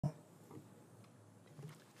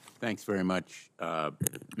Thanks very much,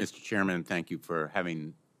 Mr. Chairman. Thank you for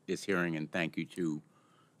having this hearing, and thank you to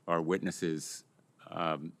our witnesses.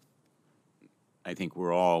 I think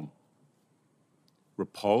we're all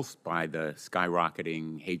repulsed by the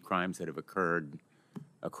skyrocketing hate crimes that have occurred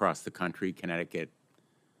across the country. Connecticut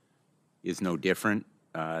is no different.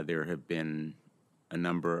 There have been a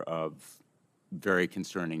number of very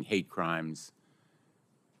concerning hate crimes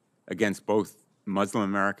against both Muslim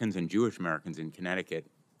Americans and Jewish Americans in Connecticut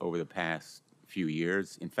over the past few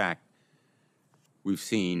years. In fact, we've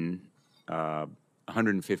seen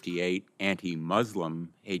 158 anti-Muslim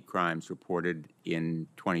hate crimes reported in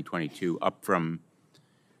 2022, up from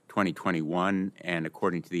 2021. And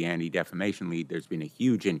according to the Anti-Defamation League, there's been a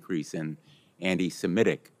huge increase in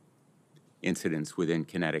anti-Semitic incidents within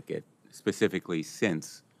Connecticut, specifically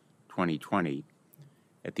since 2020.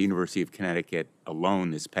 At the University of Connecticut alone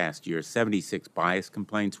this past year, 76 bias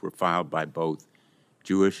complaints were filed by both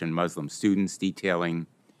Jewish and Muslim students detailing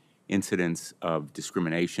incidents of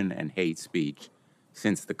discrimination and hate speech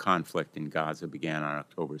since the conflict in Gaza began on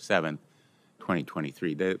October 7th,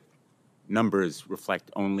 2023. The numbers reflect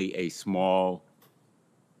only a small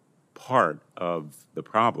part of the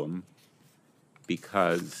problem,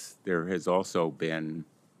 because there has also been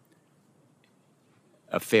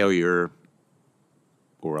a failure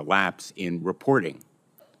or a lapse in reporting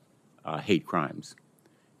hate crimes.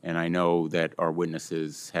 And I know that our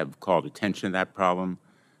witnesses have called attention to that problem.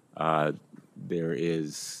 There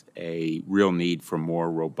is a real need for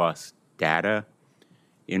more robust data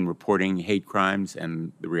in reporting hate crimes,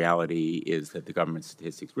 and the reality is that the government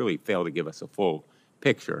statistics really fail to give us a full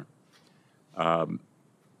picture.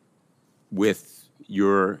 With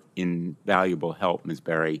your invaluable help, Ms.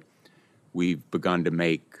 Berry, we've begun to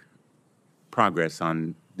make progress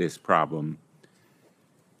on this problem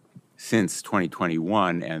since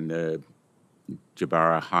 2021 and the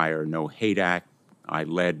Jabara Hire No Hate Act. I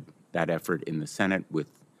led that effort in the Senate with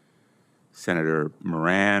Senator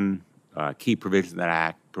Moran. Key provisions of that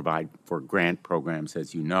act provide for grant programs,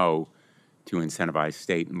 as you know, to incentivize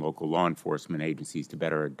state and local law enforcement agencies to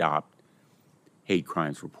better adopt hate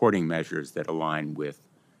crimes reporting measures that align with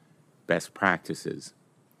best practices.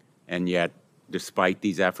 And yet, despite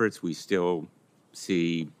these efforts, we still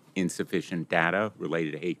see insufficient data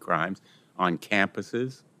related to hate crimes on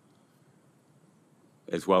campuses,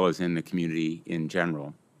 as well as in the community in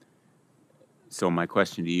general. So my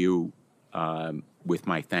question to you, with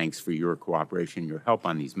my thanks for your cooperation, your help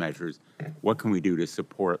on these measures, what can we do to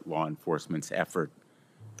support law enforcement's effort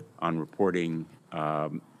on reporting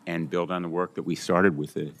and build on the work that we started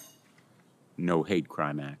with the No Hate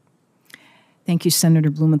Crime Act? Thank you,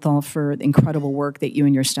 Senator Blumenthal, for the incredible work that you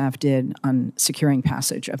and your staff did on securing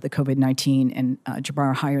passage of the COVID-19 and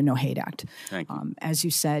Jabara Hire No Hate Act. Thank you. As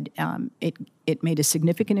you said, it made a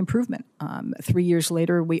significant improvement. 3 years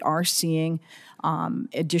later, we are seeing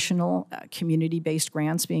additional community-based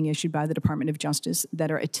grants being issued by the Department of Justice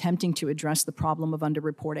that are attempting to address the problem of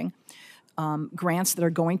underreporting. Grants that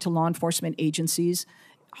are going to law enforcement agencies,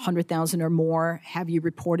 100,000 or more. Have you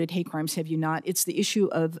reported hate crimes? Have you not? It's the issue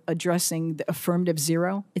of addressing the affirmative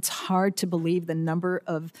zero. It's hard to believe the number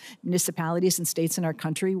of municipalities and states in our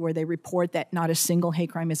country where they report that not a single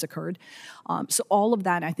hate crime has occurred. So all of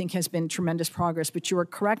that, I think, has been tremendous progress. But you are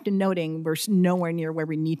correct in noting we're nowhere near where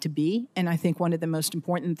we need to be. And I think one of the most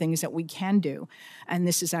important things that we can do, and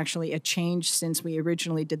this is actually a change since we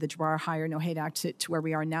originally did the Jabara Hire No Hate Act to where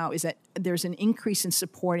we are now, is that there's an increase in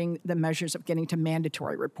supporting the measures of getting to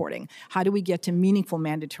mandatory reporting. How do we get to meaningful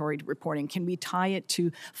mandatory reporting? Can we tie it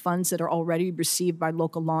to funds that are already received by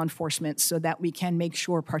local law enforcement so that we can make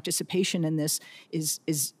sure participation in this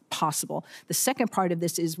is possible? The second part of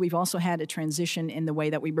this is we've also had a transition in the way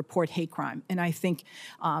that we report hate crime. And I think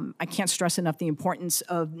I can't stress enough the importance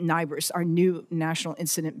of NIBRS, our new National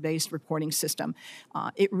Incident-Based Reporting System.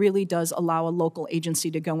 It really does allow a local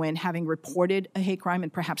agency to go in, having reported a hate crime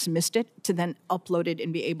and perhaps missed it, to then upload it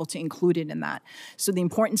and be able to include it in that. So the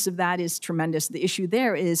importance of that is tremendous. The issue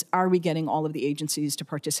there is, are we getting all of the agencies to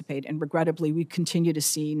participate? And regrettably, we continue to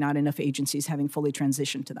see not enough agencies having fully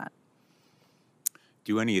transitioned to that.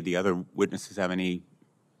 Do any of the other witnesses have any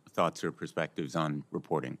thoughts or perspectives on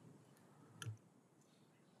reporting?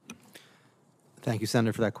 Thank you,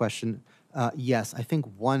 Senator, for that question. Yes, I think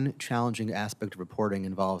one challenging aspect of reporting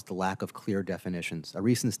involves the lack of clear definitions. A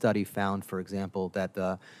recent study found, for example,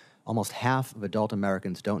 that almost half of adult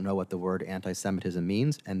Americans don't know what the word anti-Semitism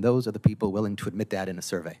means, and those are the people willing to admit that in a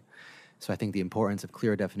survey. So I think the importance of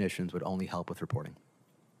clear definitions would only help with reporting.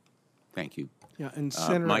 Thank you. Yeah, and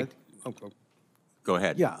Senator, Mike? Go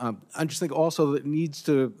ahead. Yeah, I just think also that it needs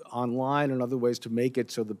to, online and other ways to make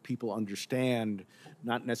it so that people understand,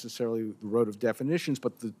 not necessarily the road of definitions,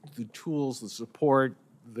 but the tools, the support,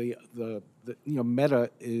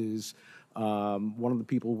 Meta is one of the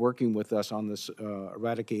people working with us on this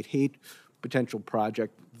Eradicate Hate potential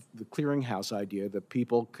project, the clearinghouse idea that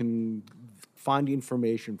people can find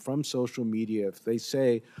information from social media if they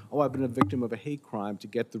say, oh, I've been a victim of a hate crime, to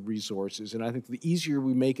get the resources. And I think the easier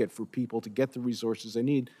we make it for people to get the resources they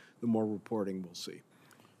need, the more reporting we'll see.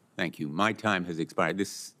 Thank you. My time has expired.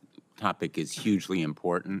 This topic is hugely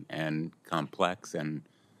important and complex and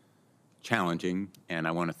challenging, and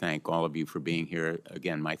I want to thank all of you for being here.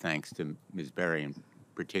 Again, my thanks to Ms. Berry in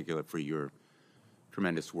particular for your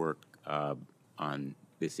tremendous work on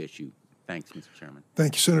this issue. Thanks, Mr. Chairman.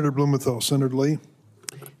 Thank you, Senator Blumenthal. Senator Lee.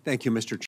 Thank you, Mr.